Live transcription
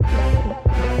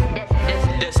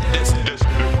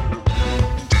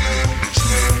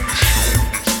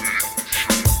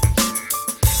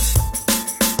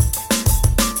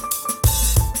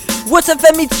What's up,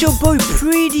 fam? It's your boy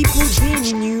Pretty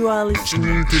Putin, and you are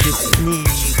listening to the Sneak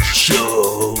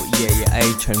Show. Yeah,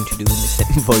 I trying to do the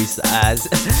same voice as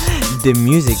the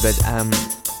music, but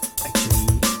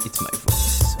actually, it's my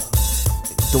voice.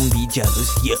 So don't be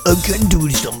jealous. Yeah, I can do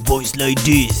some voice like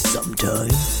this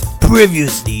sometimes.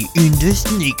 Previously in the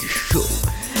Sneak Show.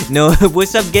 No,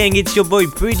 what's up, gang? It's your boy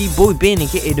Pretty Boy Ben,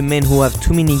 aka the man who have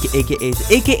too many AKAs,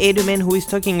 aka the man who is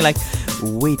talking like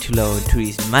way too loud to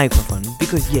his microphone.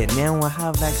 Because yeah, now I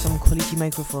have like some quality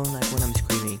microphone, like when I'm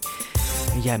screaming.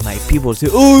 Yeah, my people say,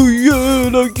 oh yeah,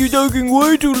 like you're talking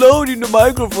way too loud in the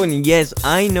microphone. Yes,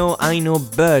 I know,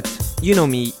 but you know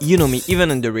me,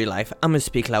 even in the real life, I'ma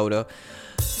speak louder.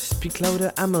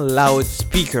 I'm a loud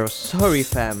speaker. Sorry,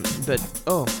 fam, but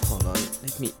oh, hold on,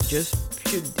 let me just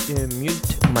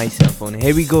mute my cell phone.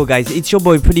 Here we go, guys. It's your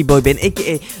boy Pretty Boy Ben,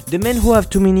 aka the man who have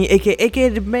too many, aka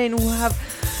the man who have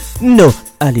no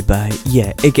alibi.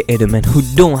 Yeah, aka the man who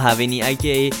don't have any,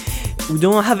 aka who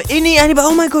don't have any alibi.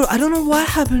 Oh my god, I don't know what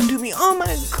happened to me. Oh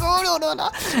my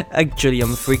god. Actually,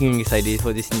 I'm freaking excited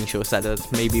for this Sneak Show, so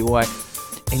that's maybe why.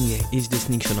 And yeah, it's the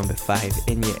Sneak Show number 5.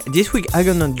 And yeah, this week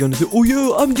I'm not gonna say, oh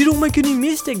yeah, I didn't make any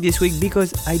mistake this week,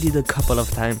 because I did a couple of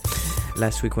times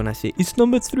last week when I say it's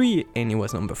number 3 and it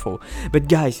was number 4. But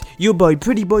guys, your boy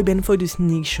Pretty Boy Ben for the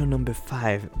Sneak Show number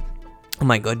 5. Oh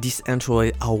my god, these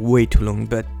intros are way too long,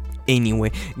 but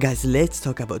anyway, guys, let's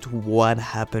talk about what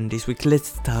happened this week. Let's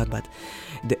start at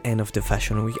the end of the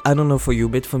fashion week. I don't know for you,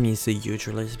 but for me it's a huge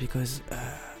release because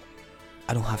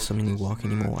I don't have so many work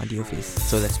anymore at the office,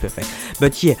 so that's perfect.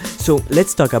 But yeah, so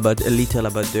let's talk about a little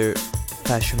about the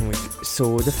fashion week.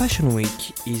 So the fashion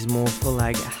week is more for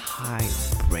like a high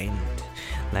brand,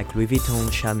 like Louis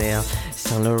Vuitton, Chanel,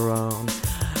 Saint Laurent,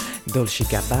 Dolce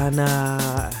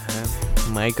Gabbana,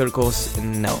 Michael Kors.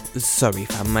 No, sorry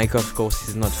fam, Michael Kors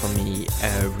is not for me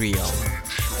a real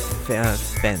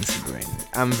fancy brand.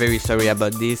 I'm very sorry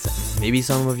about this. Maybe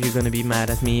some of you gonna be mad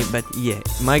at me, but yeah,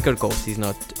 Michael Kors is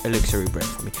not a luxury brand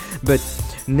for me. But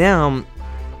now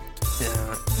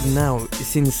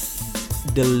since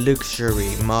the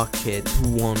luxury market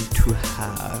want to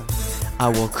have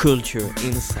our culture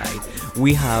inside,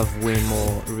 we have way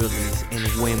more release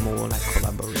and way more like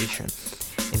collaboration.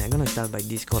 And I'm gonna start by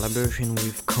this collaboration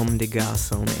with Comme des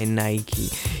Garçons and Nike.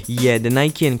 Yeah, the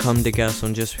Nike and Comme des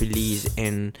Garçons just released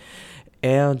an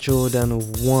Air Jordan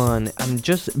 1. I'm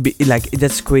just like,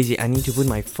 that's crazy. I need to put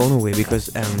my phone away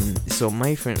because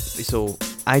so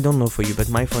I don't know for you, but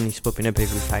my phone is popping up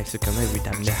every 5 seconds every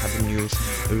time they have a new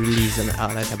release and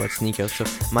outlet about sneakers. So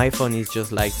my phone is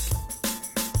just like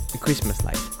a Christmas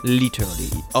light,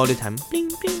 literally all the time. Bling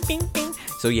bling bling bling.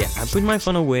 So yeah, I put my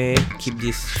phone away, keep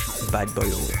this bad boy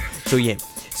away. So yeah,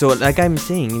 so like I'm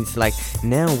saying, it's like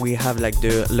now we have like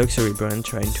the luxury brand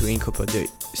trying to incorporate the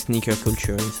sneaker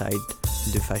culture inside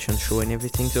the fashion show and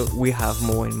everything. So we have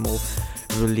more and more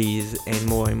release and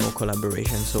more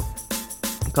collaboration. So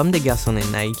Comme des Garçons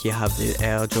and Nike have the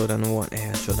Air Jordan 1,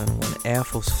 Air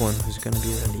Force 1, who's gonna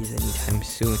be released anytime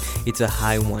soon. It's a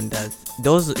high one. That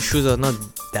those shoes are not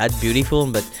that beautiful,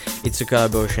 but it's a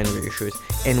collaboration with your shoes.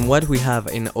 And what we have,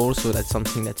 and also that's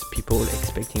something that people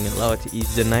expecting a lot,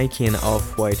 is the Nike and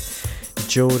Off-White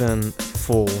Jordan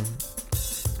 4.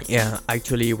 Yeah,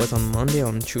 actually it was on Monday.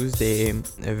 On Tuesday,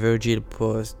 Virgil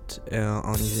post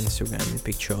on his Instagram a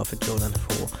picture of a Jordan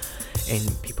 4,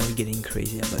 and people are getting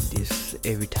crazy about this.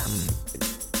 Every time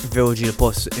Virgil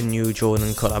posts a new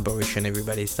Jordan collaboration,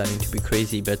 everybody's starting to be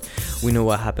crazy. But we know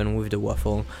what happened with the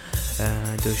waffle.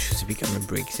 Those shoes become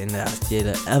bricks and are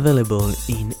still available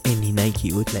in any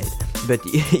Nike outlet. But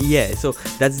yeah, so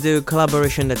that's the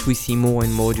collaboration that we see more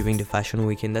and more during the fashion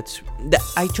week, and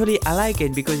actually I like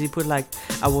it because it put like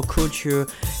our culture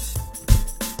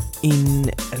in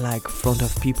like front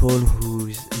of people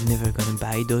who's never gonna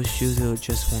buy those shoes or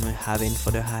just wanna have it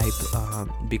for the hype,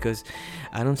 because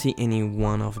I don't see any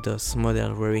one of those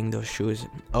models wearing those shoes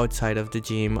outside of the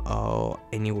gym or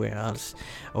anywhere else,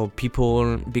 or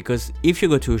people, because if you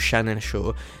go to a Chanel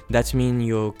show, that means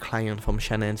you're a client from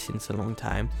Chanel since a long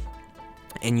time,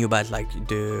 and you buy like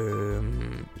the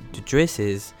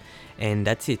dresses, and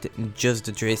that's it, just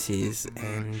the dresses,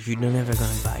 and you're never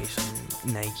gonna buy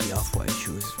some Nike Off-White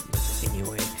shoes. But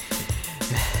anyway,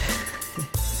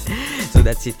 so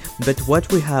that's it. But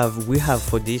what we have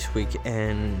for this week,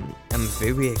 and I'm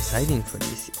very excited for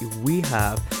this, we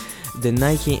have the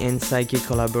Nike and Psyche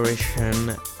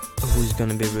collaboration, who's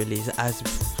gonna be released as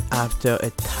after a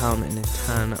ton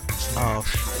of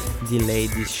delay.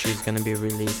 This shoe is gonna be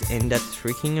released, and that's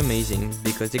freaking amazing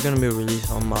because they're gonna be released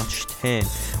on March 10.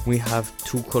 We have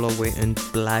 2 colorway, and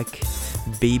black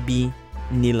baby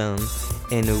nylon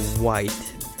and a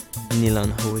white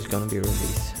nylon who is gonna be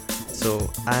released.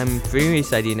 So I'm very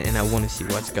excited and I want to see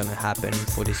what's gonna happen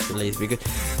for this release, because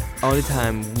all the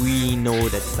time we know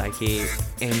that Psyche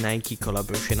and Nike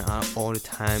collaboration are all the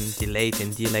time delayed.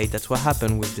 That's what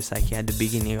happened with the Psyche at the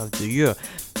beginning of the year.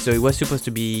 So it was supposed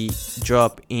to be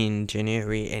dropped in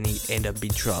January and it ended up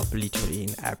being dropped literally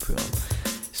in April.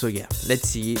 So yeah, let's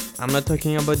see. I'm not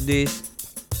talking about this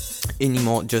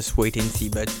anymore, just wait and see.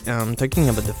 But talking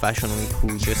about the fashion week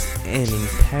who just ended in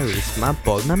Paris, my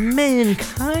man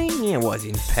Kanye was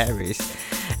in Paris.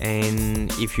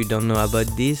 And if you don't know about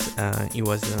this, it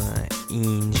was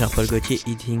in Jean-Paul Gaultier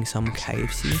eating some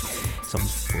KFC, some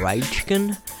fried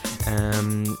chicken.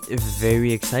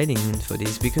 Very exciting for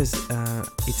this, because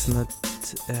it's not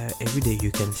every day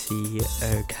you can see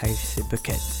a KFC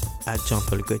bucket at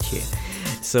Jean-Paul Gaultier.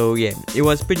 So yeah, it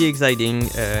was pretty exciting,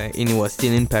 and it was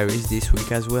still in Paris this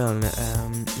week as well.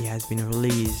 It has been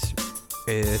released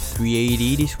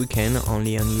 380 this weekend,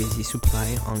 only on Yeezy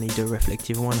Supply. Only the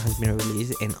reflective one has been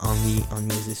released, and only on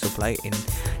Yeezy Supply. And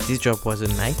this drop was a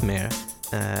nightmare.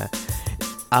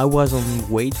 I was on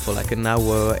wait for like an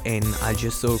hour, and I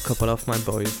just saw a couple of my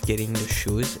boys getting the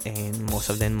shoes, and most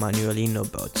of them manually, no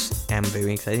bots. I'm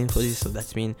very excited for this, so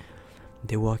that means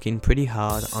they're working pretty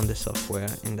hard on the software,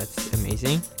 and that's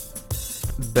amazing.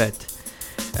 But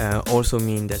also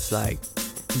mean that's like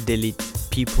delete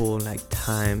people like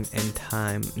time and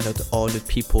time, not all the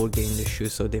people getting the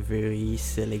shoes, so they're very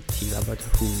selective about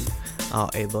who are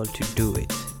able to do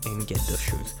it and get those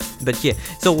shoes. But yeah,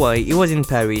 so it was in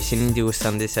Paris, and there was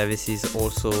Sunday services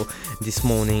also this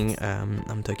morning.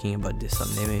 I'm talking about the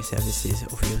Sunday services,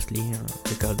 obviously,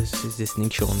 because this is the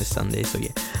sneak show on the Sunday.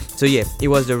 So yeah, it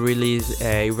was the release.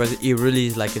 It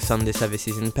released like a Sunday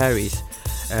services in Paris.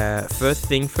 First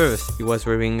thing first, he was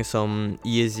wearing some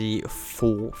Yeezy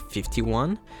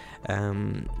 451.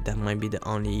 That might be the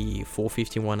only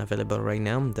 451 available right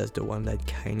now. That's the one that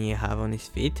Kanye have on his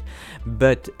feet.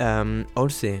 But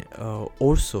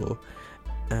also,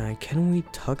 can we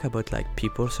talk about like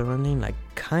people surrounding, like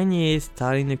Kanye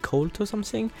starting a cult or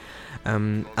something?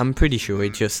 I'm pretty sure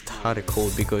it just started a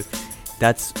cult, because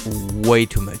that's way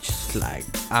too much. Like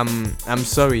I'm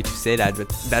sorry to say that, but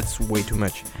that's way too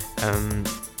much.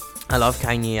 I love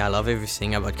Kanye, I love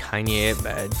everything about Kanye,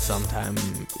 but sometimes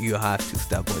you have to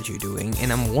stop what you're doing.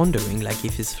 And I'm wondering, like,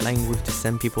 if he's flying with the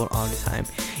same people all the time,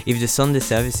 if the Sunday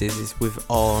services is with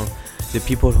all the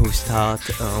people who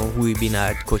who've been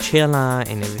at Coachella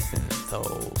and everything.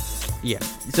 So yeah,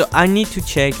 so I need to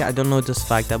check. I don't know the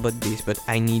fact about this, but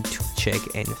I need to check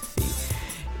and see.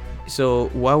 So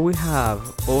what we have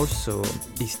also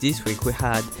is this week we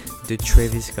had the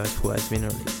Travis Scott who has been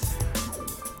released.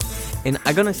 And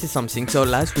I'm gonna say something. So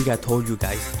last week I told you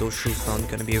guys those shoes aren't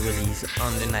gonna be released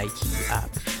on the Nike app,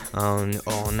 or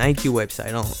Nike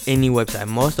website, or any website.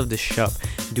 Most of the shop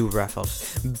do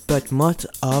raffles, but most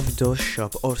of those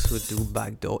shop also do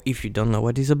backdoor. If you don't know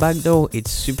what is a backdoor, it's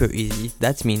super easy.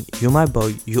 That means you're my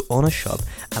boy, you own a shop.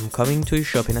 I'm coming to your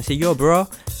shop and I say, yo bro,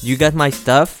 you got my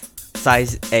stuff?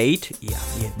 Size 8? Yeah,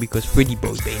 because Pretty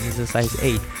Boy Bane is a size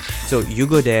 8. So you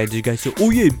go there, the guy say, oh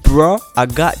yeah bro, I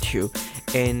got you.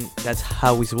 And that's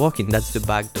how it's working. That's the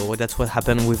back door. That's what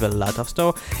happened with a lot of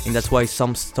stores, and that's why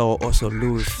some stores also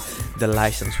lose the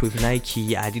license with Nike,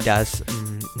 Adidas,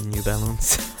 New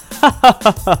Balance.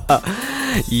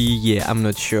 Yeah, I'm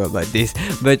not sure about this,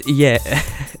 but yeah,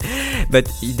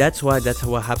 but that's what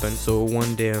happened. So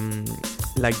one day,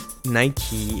 like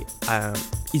Nike,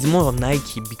 it's more of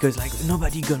Nike, because like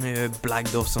nobody gonna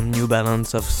backdoor some New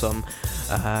Balance of some,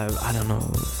 I don't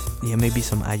know. Yeah, maybe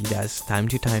some Adidas time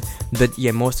to time, but yeah,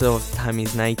 most of the time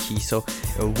is Nike. So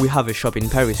we have a shop in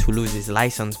Paris who loses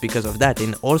license because of that,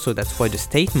 and also that's why the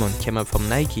statement came up from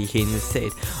Nike and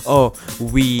said, oh,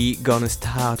 we gonna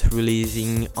start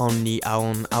releasing only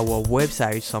on our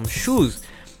website some shoes,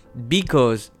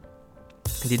 because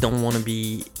they don't want to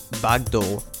be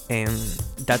backdoor. And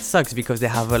that sucks, because they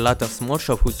have a lot of small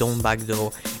shops who don't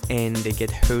backdoor, and they get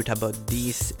hurt about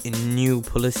this new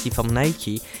policy from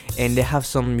Nike. And they have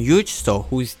some huge store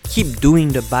who keep doing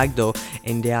the backdoor,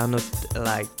 and they are not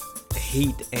like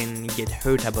hate and get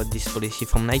hurt about this policy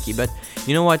from Nike. But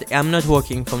you know what, I'm not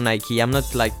working from Nike. I'm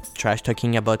not like trash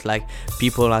talking about like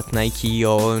people at Nike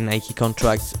or Nike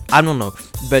contracts, I don't know.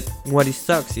 But what it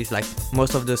sucks is like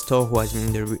most of the store who has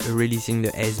been releasing the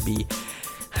SB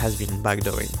has been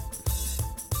backdooring.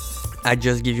 I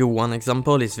just give you one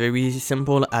example. It's very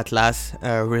simple. Atlas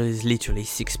released literally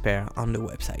 6 pair on the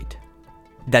website.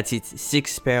 That's it,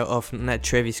 6 pair of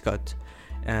Travis Scott.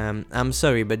 I'm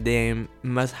sorry, but they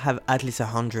must have at least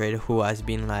 100 who has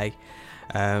been like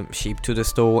shipped to the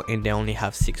store, and they only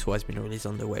have 6 who has been released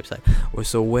on the website.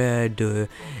 Also, where the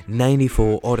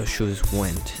 94 other shoes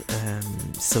went.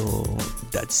 So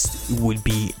that's will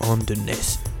be on the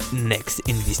next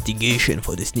investigation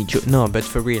for the sneak show. No, but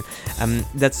for real,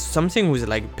 that's something was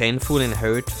like painful and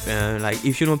hurt. Like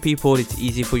if you know people, it's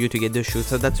easy for you to get the shoes,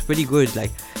 so that's pretty good.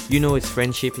 Like, you know, it's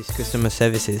friendship, it's customer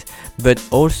services, but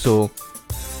also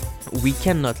we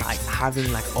cannot like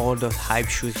having like all those hype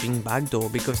shoes being backdoor,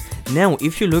 because now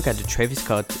if you look at the Travis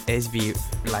Scott SB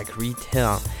like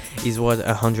retail is what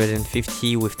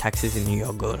 150 with taxes in New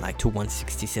York go like to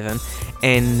 167,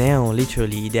 and now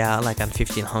literally they are like on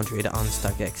 1500 on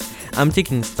StockX. I'm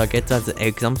taking StockX as an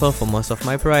example for most of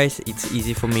my price. It's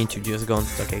easy for me to just go on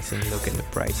StockX and look at the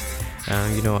price.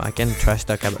 You know, I can trash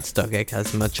talk about StockX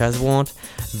as much as I want,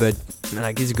 but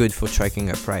like it's good for tracking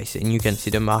a price and you can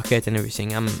see the market and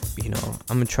everything. I'm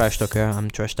a trash talker. I'm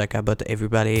trash talker about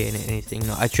everybody and anything.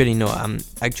 No, actually no. I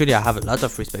have a lot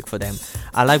of respect for them.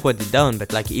 I like what they've done,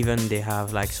 but like even they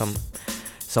have like some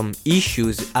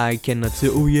issues, I cannot say,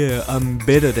 oh yeah, I'm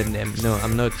better than them. No,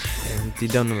 I'm not. They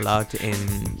done a lot,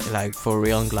 and like for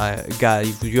real,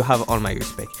 guys, you have all my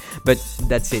respect. But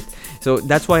that's it. So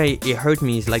that's why it hurt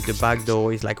me. Is like the back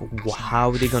door is like, how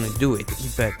are they gonna do it?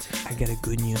 But I got a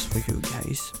good news for you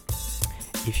guys.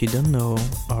 If you don't know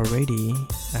already,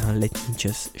 let me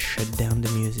just shut down the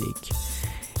music.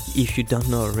 If you don't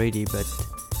know already, but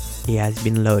it has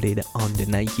been loaded on the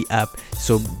Nike app,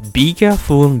 so be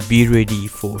careful, be ready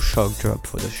for shock drop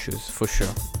for the shoes for sure.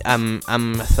 I'm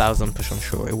 1000%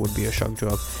 sure it would be a shock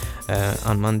drop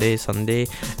on Monday, Sunday.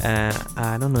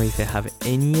 I don't know if I have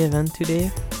any event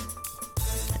today,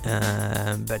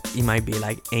 but it might be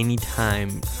like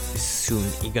anytime soon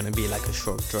it's gonna be like a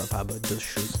shock drop about those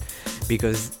shoes,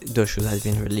 because those shoes has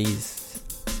been released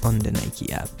on the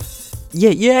Nike app.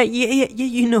 Yeah,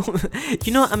 you know,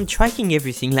 I'm tracking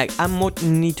everything. Like, I'm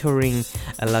monitoring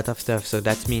a lot of stuff, so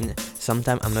that means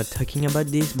sometimes I'm not talking about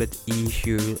this, but if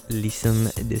you listen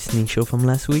the sneak show from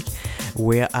last week,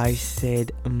 where I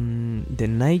said the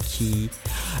Nike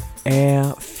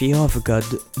Air Fear of God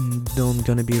don't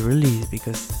gonna be released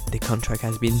because the contract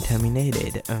has been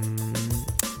terminated.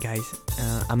 Guys,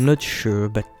 I'm not sure,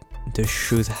 but the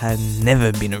shoes had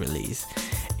never been released,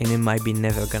 and it might be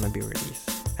never gonna be released.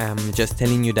 I'm just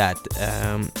telling you that.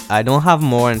 I don't have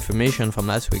more information from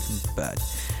last week, but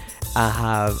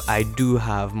I do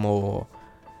have more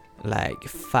like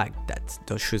fact that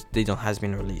those shoes has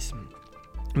been released.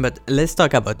 But let's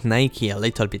talk about Nike a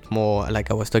little bit more.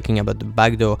 Like I was talking about the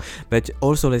backdoor, but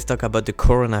also let's talk about the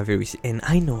coronavirus. And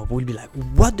I know we'll be like,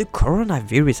 what the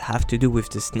coronavirus have to do with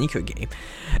the sneaker game?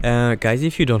 Guys,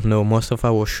 if you don't know, most of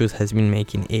our shoes has been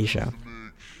made in Asia.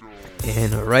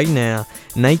 And right now,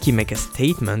 Nike make a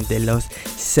statement. They lost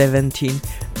 17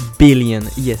 billion.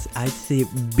 Yes, I'd say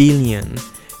billion,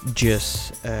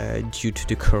 just due to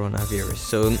the coronavirus.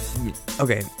 So,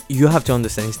 okay, you have to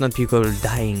understand, it's not people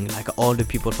dying, like all the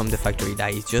people from the factory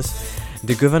die. It's just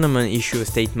the government issue a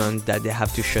statement that they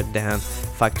have to shut down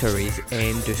factories,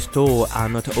 and the store are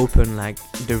not open like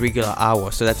the regular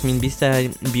hours. So that means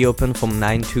besides be open from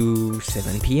 9 to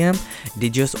 7 p.m, they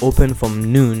just open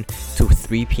from noon to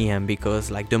 3 p.m, because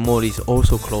like the mall is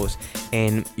also closed,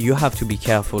 and you have to be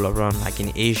careful around like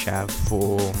in Asia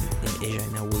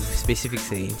now,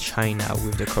 specifically in China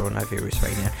with the coronavirus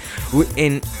right now.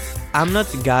 And I'm not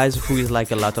guys who is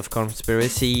like a lot of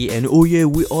conspiracy and oh yeah,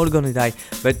 we all gonna die,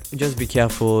 but just be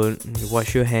careful,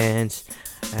 wash your hands,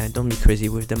 don't be crazy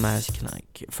with the mask,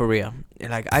 like for real.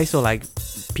 Like I saw like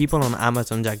people on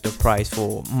Amazon jack the price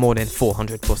for more than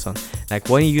 400%. Like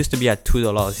when it used to be at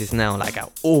 $2, it's now like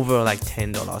over like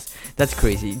 $10. That's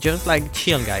crazy. Just like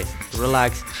chill, guys,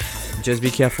 relax, just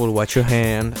be careful, watch your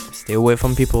hand, stay away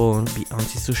from people, be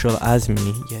antisocial as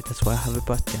me. Yeah, that's why I have a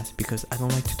podcast, because I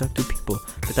don't like to talk to people,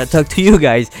 but I talk to you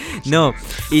guys. No,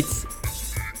 it's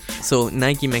so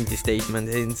Nike make the statement,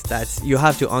 and that's, you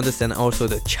have to understand also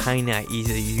that China is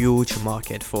a huge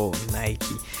market for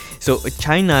Nike. So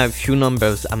China, a few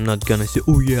numbers, I'm not gonna say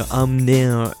oh yeah, I'm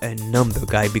there a number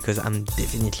guy, because I'm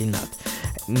definitely not.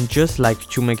 Just like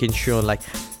to making sure like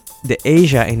the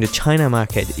Asia and the China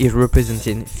market is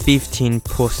representing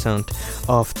 15%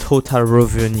 of total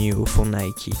revenue for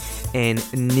Nike, and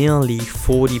nearly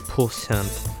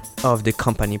 40% of the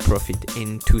company profit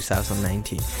in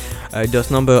 2019.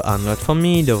 Those numbers are not from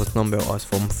me, those numbers are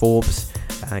from Forbes.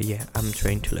 Yeah, I'm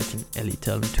trying to look in a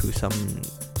little into some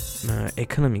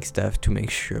economic stuff to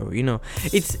make sure, you know,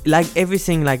 it's like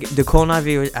everything, like the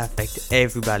coronavirus affect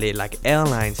everybody, like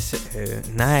airlines,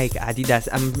 Nike, Adidas,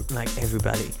 I'm like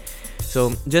everybody.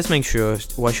 So just make sure,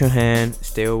 wash your hand,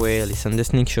 stay away, listen to the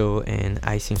Sneak Show, and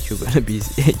I think you're gonna be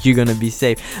you're gonna be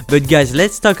safe. But guys,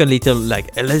 let's talk a little,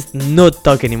 like, let's not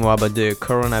talk anymore about the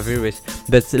coronavirus,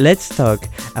 but let's talk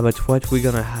about what we're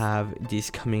gonna have this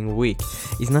coming week.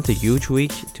 It's not a huge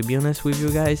week, to be honest with you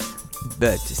guys,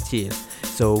 but still.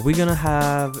 So we're gonna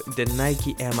have the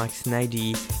Nike Air Max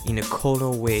 90 in a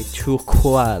colorway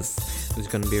turquoise, who's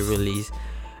gonna be released.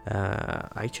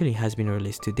 Actually has been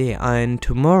released today and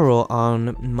tomorrow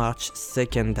on March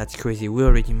 2nd. That's crazy, we're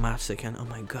already March 2nd. Oh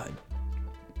my god,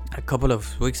 a couple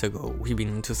of weeks ago we've been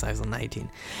in 2019.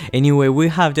 Anyway, we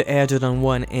have the Air Jordan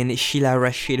 1 and Sheila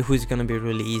Rashid, who's gonna be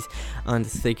released on the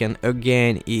 2nd.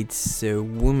 Again, it's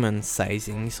woman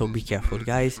sizing, so be careful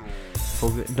guys.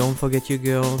 Don't forget your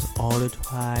girls all the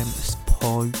time,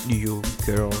 spoil your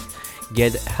girls,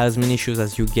 get as many shoes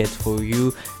as you get for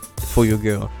your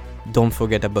girl. Don't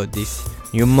forget about this.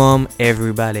 Your mom,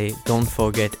 everybody, don't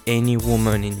forget any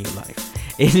woman in your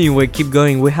life. Anyway, keep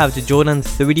going. We have the Jordan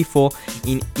 34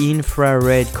 in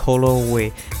infrared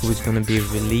colorway, who's gonna be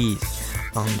released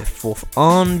on the 4th.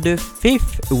 On the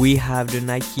 5th, we have the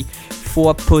Nike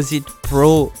 4Posite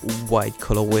Pro white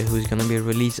colorway, who's gonna be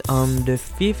released on the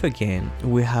 5th again.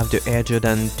 We have the Air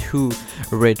Jordan 2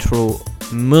 retro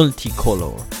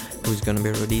multicolor, who's gonna be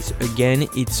released again.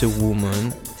 It's a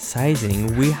woman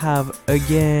sizing. We have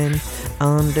again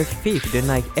on the 5th the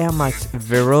Nike Air Max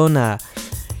Verona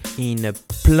in a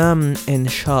plum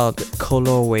and shard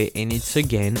colorway, and it's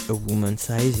again a woman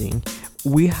sizing.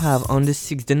 We have on the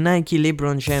 6th the Nike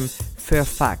LeBron James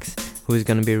Fairfax, who is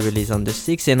gonna be released on the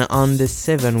 6th, and on the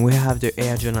 7th we have the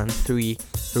Air Jordan 3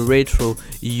 Retro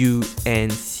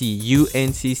UNC.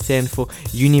 UNC stands for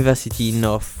University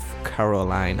North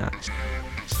Carolina.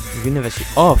 University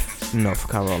of North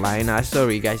Carolina,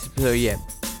 sorry guys. So yeah,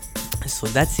 so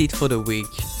that's it for the week.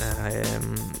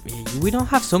 We don't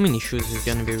have so many shoes that's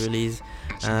gonna be released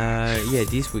yeah,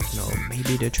 this week. No,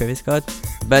 maybe the Travis Scott,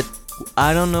 but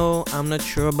I don't know, I'm not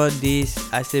sure about this.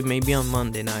 I said maybe on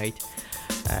Monday night,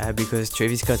 because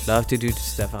Travis Scott loves to do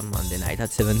stuff on Monday night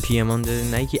at 7 p.m. on the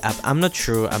Nike app. I'm not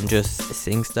sure, I'm just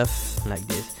saying stuff like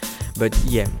this. But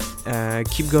yeah,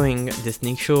 keep going. The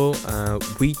Sneak Show,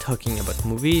 we talking about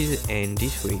movies, and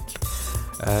this week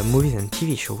movies and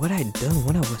TV show. What I done,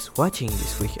 what I was watching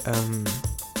this week,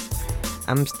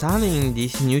 I'm starting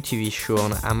this new TV show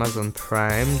on Amazon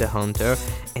Prime, The Hunter,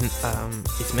 and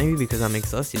it's maybe because I'm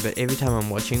exhausted, but every time I'm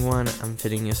watching one I'm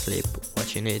falling asleep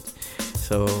watching it.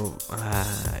 So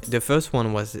the first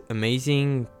one was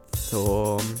amazing,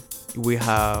 so we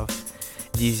have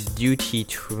this duty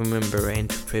to remember and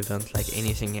to prevent like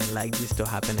anything and like this to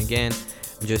happen again.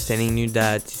 I'm just telling you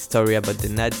that story about the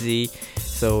Nazi,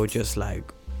 so just like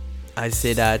I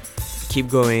say that, keep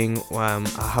going. I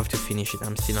have to finish it.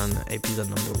 I'm still on episode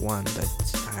number 1, but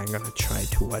I'm gonna try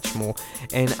to watch more.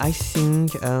 And I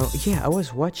think yeah, I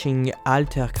was watching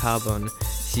Alter Carbon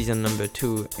season number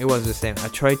 2. It was the same. I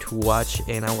tried to watch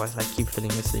and I was like keep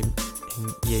falling asleep.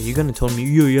 And yeah, you're gonna tell me,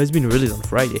 yo, it has been released on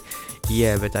Friday.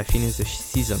 Yeah, but I finished the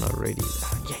season already.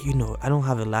 Yeah, you know, I don't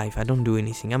have a life, I don't do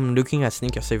anything. I'm looking at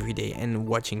sneakers every day and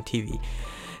watching TV.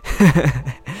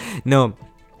 No,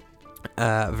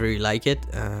 very like it.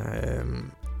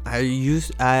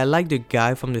 I like the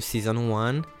guy from the season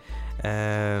 1.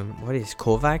 What is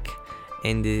Kovac,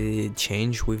 and the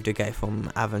change with the guy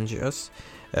from Avengers.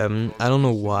 I don't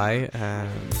know why,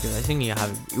 because I think it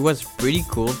was pretty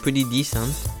cool, pretty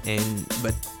decent,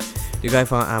 but the guy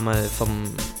from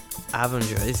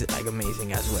Avengers is like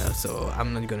amazing as well, so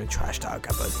I'm not gonna trash talk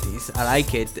about this. I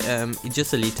like it. It's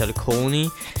just a little corny,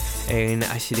 and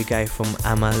I see the guy from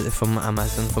Amazon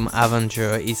from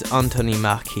Avenger is Anthony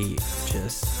Mackie,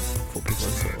 just for people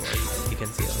so you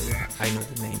can see. Oh yeah, I know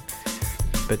the name,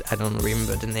 but I don't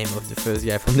remember the name of the first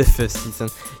guy from the first season.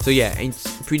 So yeah,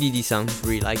 it's pretty decent,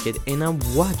 really like it. And I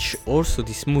watch also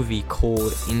this movie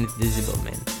called Invisible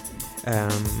Man.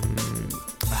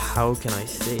 How can I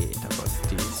say it about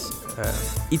this?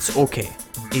 It's okay.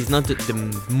 It's not the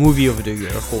movie of the year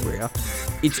for real.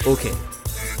 It's okay.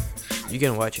 You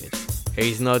can watch it.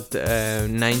 It's not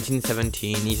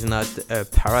 1917. It's not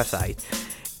Parasite.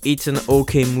 It's an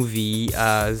okay movie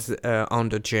as On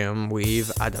the Gym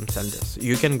with Adam Sandler.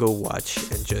 You can go watch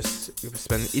and just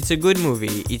spend. It's a good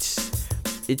movie. It's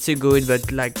a good,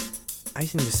 but like I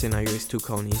think the scenario is too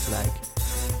corny. It's like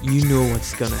you know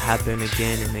what's gonna happen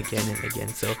again and again and again.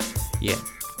 So yeah.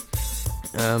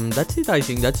 That's it. I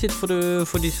think that's it for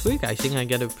this week. I think I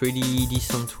got a pretty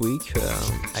decent week.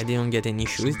 I didn't get any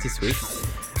issues this week.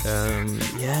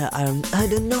 Yeah, I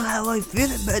don't know how I feel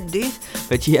about this,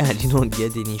 but yeah, I didn't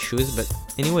get any shoes. But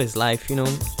anyways, life,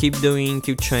 keep doing,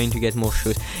 keep trying to get more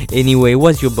shoes. Anyway,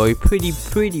 was your boy,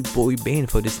 pretty boy Ben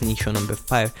for the Sneak Show number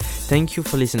 5. Thank you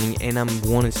for listening, and I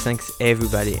want to thank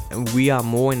everybody. We are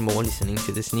more and more listening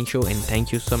to the Sneak Show, and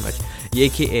thank you so much.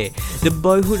 AKA the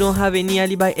boy who don't have any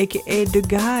alibi, AKA the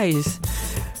guys.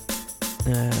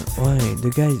 Why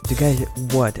the guys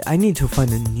what I need to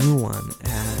find a new one,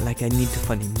 like I need to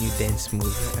find a new dance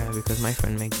move, because my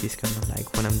friend makes this kind of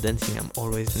like, when I'm dancing I'm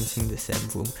always dancing the same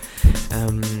move.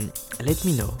 Let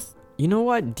me know, you know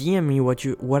what, DM me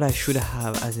what I should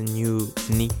have as a new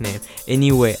nickname.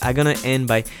 Anyway, I'm gonna end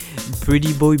by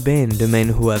Pretty Boy Ben, the man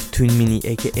who have too many,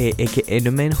 aka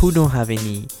the man who don't have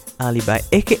any alibi,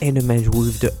 aka the man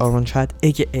with the orange hat,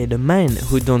 aka the man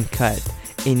who don't cut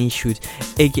any shoes,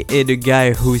 aka the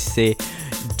guy who say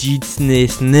Jitsney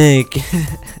snake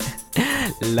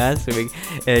last week,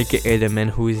 aka the man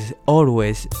who is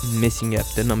always messing up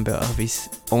the number of his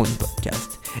own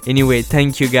podcast. Anyway,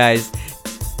 thank you guys,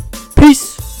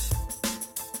 peace.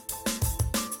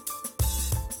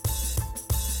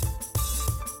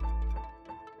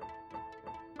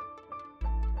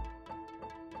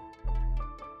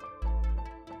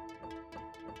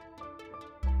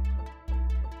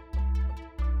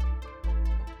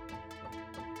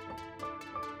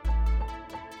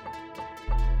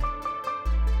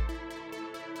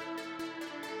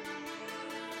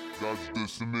 That's the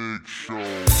Snake Show.